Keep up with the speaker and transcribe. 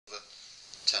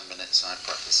minutes I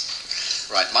practice.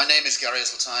 Right, my name is Gary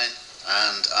Heseltine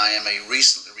and I am a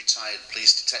recently retired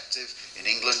police detective in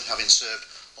England, having served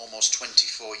almost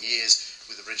 24 years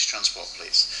with the British Transport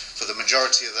Police. For the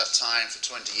majority of that time, for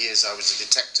 20 years, I was a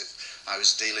detective. I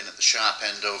was dealing at the sharp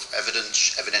end of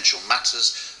evidential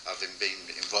matters, having been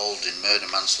involved in murder,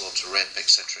 manslaughter, rape,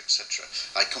 etc., etc.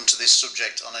 I come to this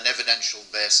subject on an evidential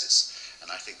basis,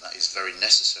 and I think that is very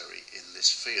necessary in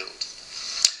this field.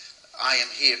 I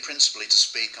am here principally to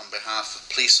speak on behalf of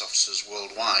police officers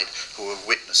worldwide who have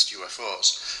witnessed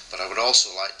UFOs, but I would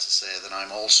also like to say that I'm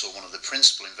also one of the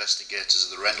principal investigators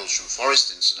of the Rendlesham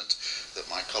Forest incident that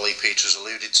my colleague Peter has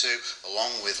alluded to, along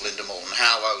with Linda Moulton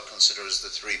Howe. I would consider as the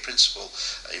three principal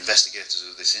investigators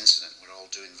of this incident. We're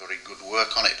all doing very good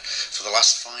work on it. For the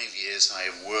last 5 years I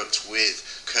have worked with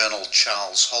Colonel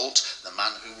Charles Holt, the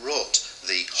man who wrote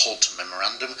the Holt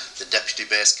Memorandum, the Deputy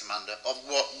Base Commander of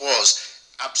what was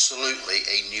absolutely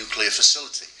a nuclear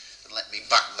facility. And let me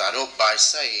back that up by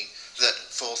saying that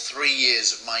for 3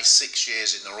 years of my 6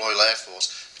 years in the Royal Air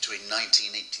Force, between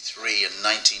 1983 and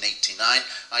 1989,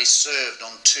 I served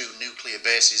on 2 nuclear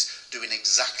bases doing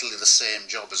exactly the same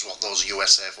job as what those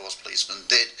US Air Force policemen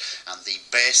did. And the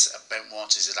base at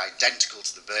Bentwaters is identical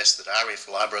to the base at RAF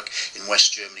Labrook in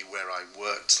West Germany where I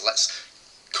worked. So let's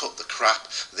cut the crap.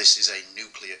 This is a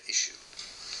nuclear issue.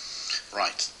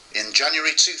 Right. In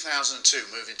January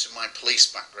 2002, moving to my police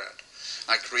background,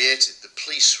 I created the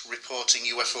Police Reporting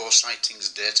UFO Sightings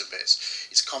Database.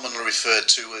 It's commonly referred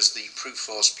to as the Proof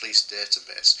Force Police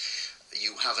Database.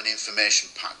 You have an information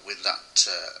pack with that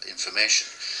information.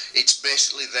 It's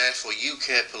basically there for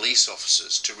UK police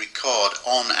officers to record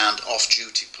on and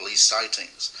off-duty police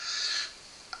sightings.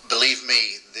 Believe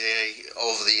me,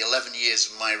 over the 11 years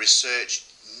of my research,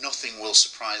 nothing will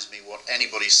surprise me what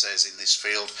anybody says in this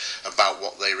field about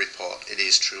what they report. It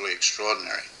is truly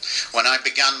extraordinary. When I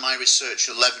began my research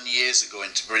 11 years ago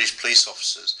into British police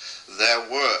officers, there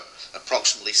were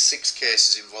approximately 6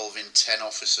 cases involving 10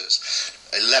 officers.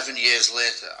 11 years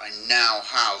later, I now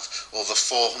have over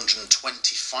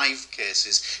 425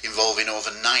 cases involving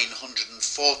over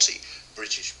 940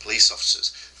 British police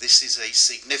officers. This is a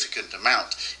significant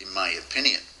amount, in my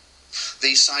opinion.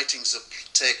 These sightings have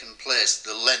taken place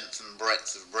the length and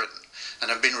breadth of Britain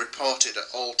and have been reported at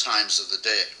all times of the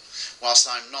day. Whilst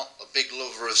I'm not a big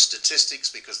lover of statistics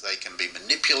because they can be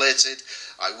manipulated,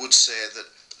 I would say that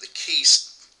the key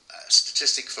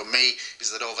statistic for me is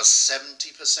that over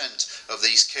 70% of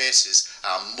these cases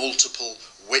are multiple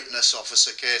witness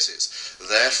officer cases.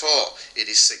 Therefore, it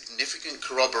is significant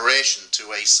corroboration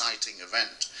to a sighting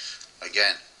event.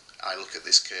 Again, I look at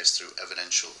this case through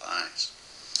evidential eyes.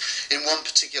 In one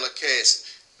particular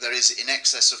case, there is in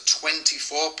excess of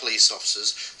 24 police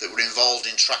officers that were involved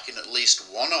in tracking at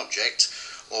least one object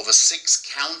over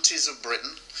 6 counties of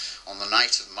Britain on the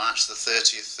night of March the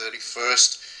 30th,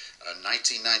 31st,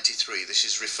 1993. This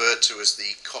is referred to as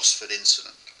the Coverup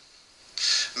Incident.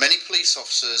 Many police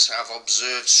officers have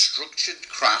observed structured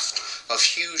craft of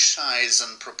huge size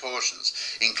and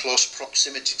proportions in close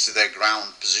proximity to their ground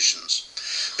positions.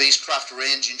 These craft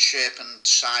range in shape and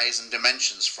size and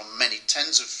dimensions from many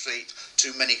tens of feet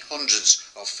to many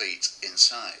hundreds of feet in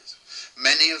size.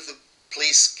 Many of the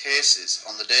police cases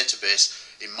on the database,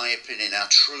 in my opinion, are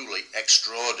truly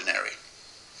extraordinary.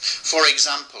 For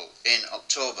example, in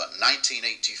October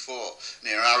 1984,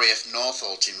 near RAF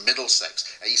Northolt in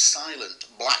Middlesex, a silent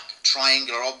black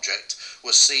triangular object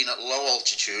was seen at low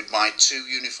altitude by 2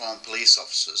 uniformed police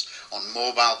officers on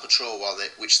mobile patrol,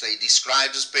 which they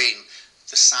described as being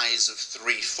the size of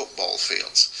 3 football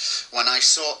fields. When I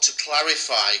sought to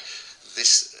clarify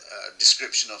this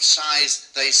description of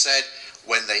size, they said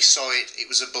when they saw it, it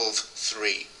was above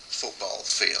 3 football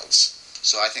fields.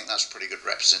 So I think that's a pretty good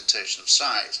representation of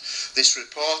size. This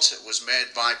report was made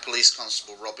by Police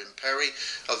Constable Robin Perry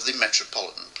of the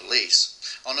Metropolitan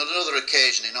Police. On another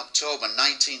occasion in October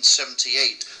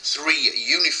 1978, 3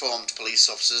 uniformed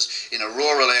police officers in a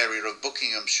rural area of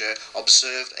Buckinghamshire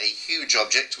observed a huge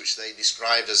object which they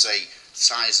described as a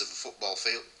size of a football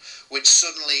field, which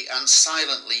suddenly and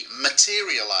silently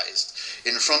materialised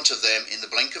in front of them in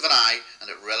the blink of an eye and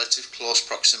at relative close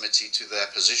proximity to their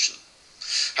position.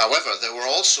 However, there were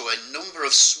also a number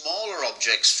of smaller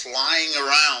objects flying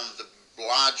around the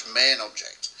large main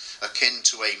object, akin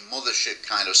to a mothership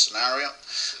kind of scenario,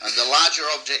 and the larger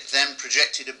object then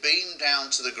projected a beam down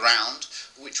to the ground,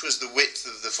 which was the width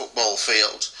of the football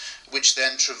field, which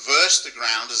then traversed the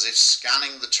ground as if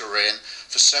scanning the terrain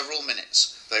for several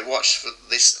minutes. They watched for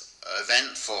this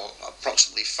event for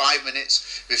approximately 5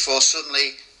 minutes before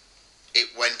suddenly it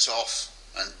went off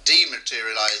and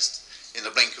dematerialised in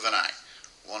the blink of an eye.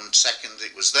 1 second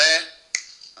it was there,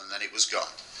 and then it was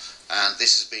gone. and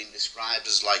this has been described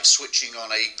as like switching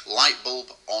on a light bulb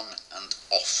on and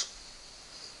off.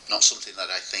 Not something that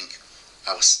I think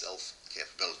our stealth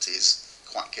capability is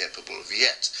quite capable of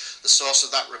yet. The source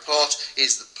of that report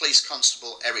is the Police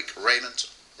Constable Eric Raymond,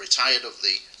 retired of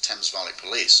the Thames Valley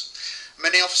Police.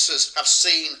 Many officers have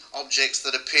seen objects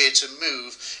that appear to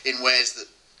move in ways that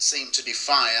seem to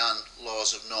defy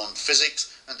laws of known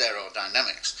physics and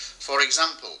aerodynamics. For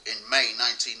example, in May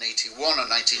 1981 and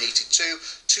 1982,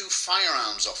 two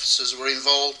firearms officers were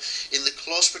involved in the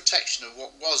close protection of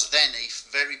what was then a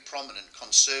very prominent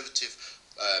Conservative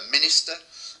minister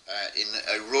in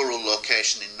a rural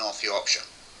location in North Yorkshire.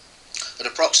 At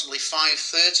approximately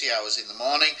 5:30 hours in the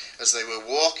morning, as they were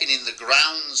walking in the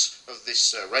grounds of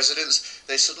this residence,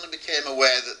 they suddenly became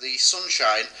aware that the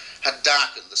sunshine had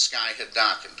darkened, the sky had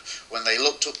darkened. When they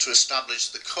looked up to establish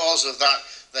the cause of that,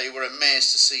 they were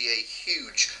amazed to see a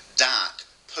huge, dark,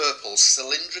 purple,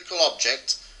 cylindrical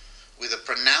object with a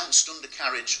pronounced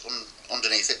undercarriage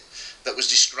underneath it that was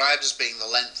described as being the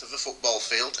length of a football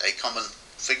field, a common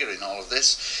figure in all of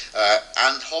this,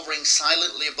 and hovering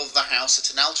silently above the house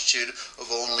at an altitude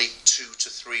of only 200 to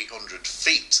 300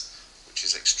 feet, which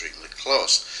is extremely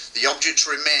close. The object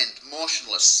remained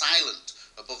motionless, silent,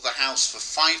 above the house for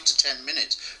 5 to 10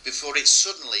 minutes before it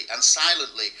suddenly and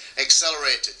silently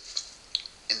accelerated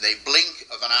in the blink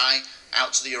of an eye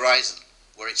out to the horizon,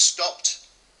 where it stopped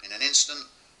in an instant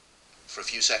for a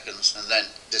few seconds and then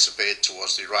disappeared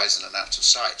towards the horizon and out of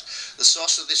sight. The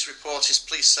source of this report is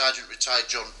Police Sergeant retired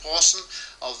John Pawson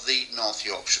of the North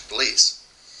Yorkshire Police.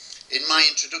 In my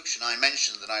introduction I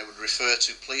mentioned that I would refer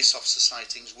to police officer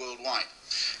sightings worldwide,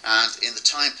 and in the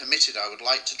time permitted I would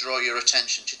like to draw your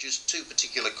attention to just two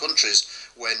particular countries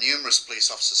where numerous police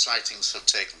officer sightings have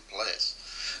taken place.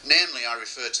 Namely, I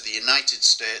refer to the United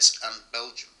States and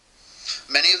Belgium.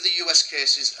 Many of the US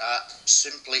cases are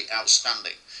simply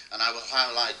outstanding, and I will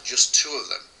highlight just two of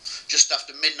them. Just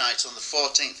after midnight on the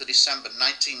 14th of December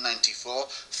 1994,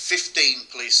 15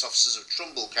 police officers of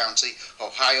Trumbull County,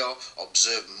 Ohio,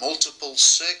 observed multiple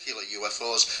circular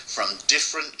UFOs from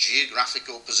different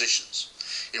geographical positions.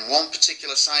 In one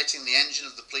particular sighting, the engine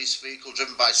of the police vehicle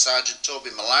driven by Sergeant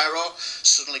Toby Malaro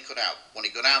suddenly cut out. When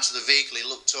he got out of the vehicle, he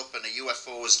looked up and a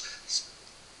UFO was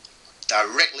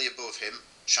directly above him,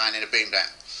 shining a beam down.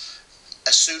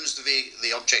 As soon as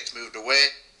the object moved away,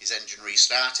 his engine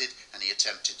restarted and he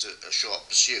attempted a short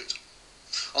pursuit.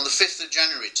 On the 5th of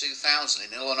January 2000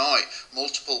 in Illinois,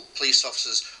 multiple police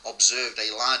officers observed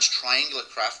a large triangular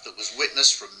craft that was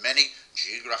witnessed from many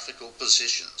geographical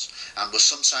positions and was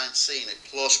sometimes seen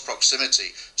at close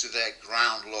proximity to their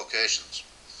ground locations.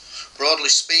 Broadly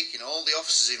speaking, all the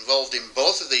officers involved in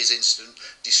both of these incidents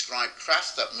described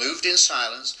craft that moved in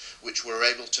silence, which were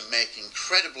able to make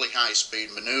incredibly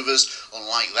high-speed manoeuvres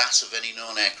unlike that of any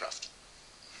known aircraft.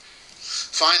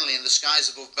 Finally, in the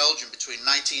skies above Belgium between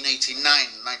 1989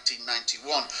 and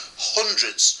 1991,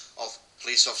 hundreds of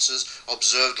police officers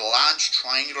observed large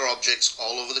triangular objects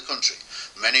all over the country.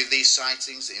 Many of these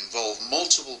sightings involved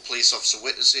multiple police officer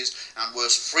witnesses and were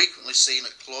frequently seen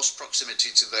at close proximity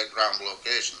to their ground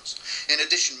locations. In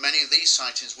addition, many of these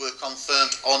sightings were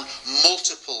confirmed on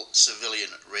multiple civilian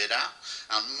radar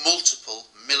and multiple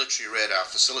military radar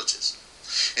facilities.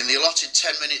 In the allotted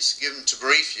 10 minutes given to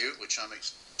brief you, which I'm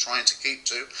trying to keep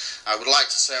to, I would like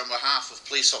to say on behalf of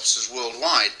police officers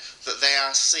worldwide that they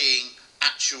are seeing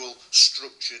actual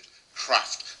structured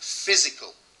craft,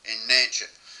 physical in nature,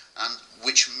 and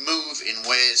which move in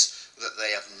ways that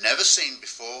they have never seen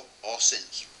before or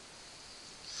since.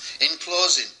 In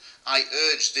closing, I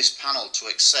urge this panel to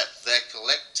accept their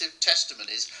collective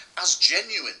testimonies as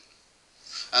genuine,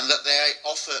 and that they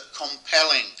offer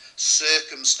compelling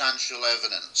circumstantial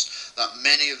evidence that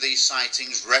many of these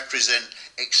sightings represent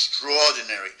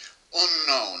extraordinary,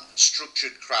 unknown,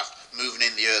 structured craft moving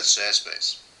in the Earth's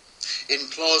airspace. In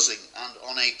closing, and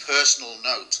on a personal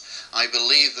note, I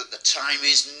believe that the time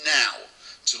is now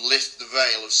to lift the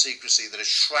veil of secrecy that has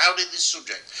shrouded this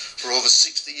subject for over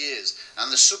 60 years,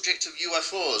 and the subject of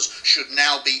UFOs should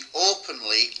now be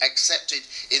openly accepted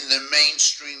in the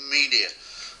mainstream media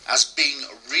as being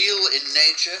real in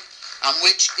nature, and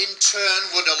which in turn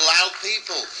would allow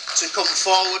people to come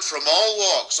forward from all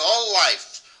walks, all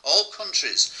life, all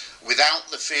countries, without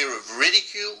the fear of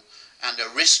ridicule and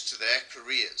a risk to their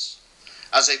careers.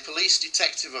 As a police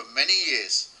detective of many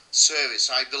years' service,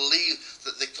 I believe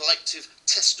that the collective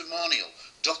testimonial,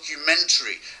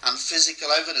 documentary and physical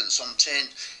evidence obtained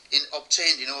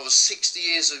in over 60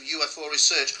 years of UFO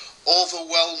research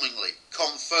overwhelmingly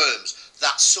confirms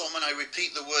that some, and I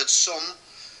repeat the word some,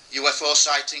 UFO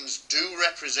sightings do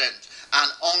represent an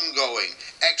ongoing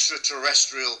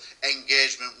extraterrestrial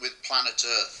engagement with planet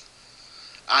Earth.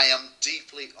 I am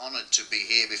deeply honoured to be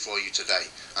here before you today,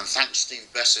 and thanks Steve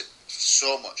Bessett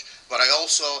so much. But I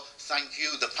also thank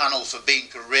you, the panel, for being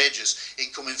courageous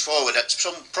in coming forward at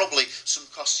probably some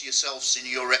cost to yourselves in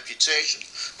your reputation.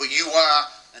 But you are,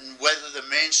 and whether the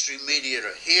mainstream media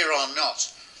are here or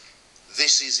not,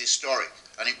 this is historic,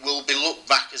 and it will be looked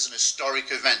back as an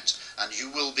historic event, and you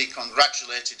will be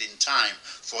congratulated in time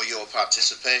for your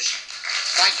participation.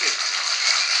 Thank you.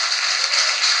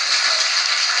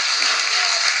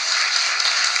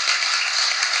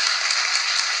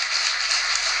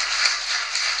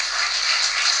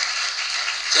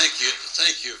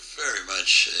 Thank you very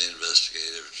much,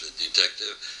 investigative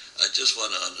detective. I just want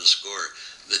to underscore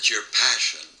that your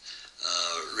passion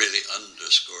really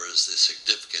underscores the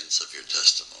significance of your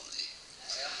testimony.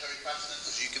 I am very passionate,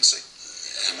 as you can see.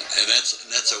 And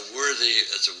that's a worthy,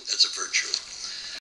 it's a virtue.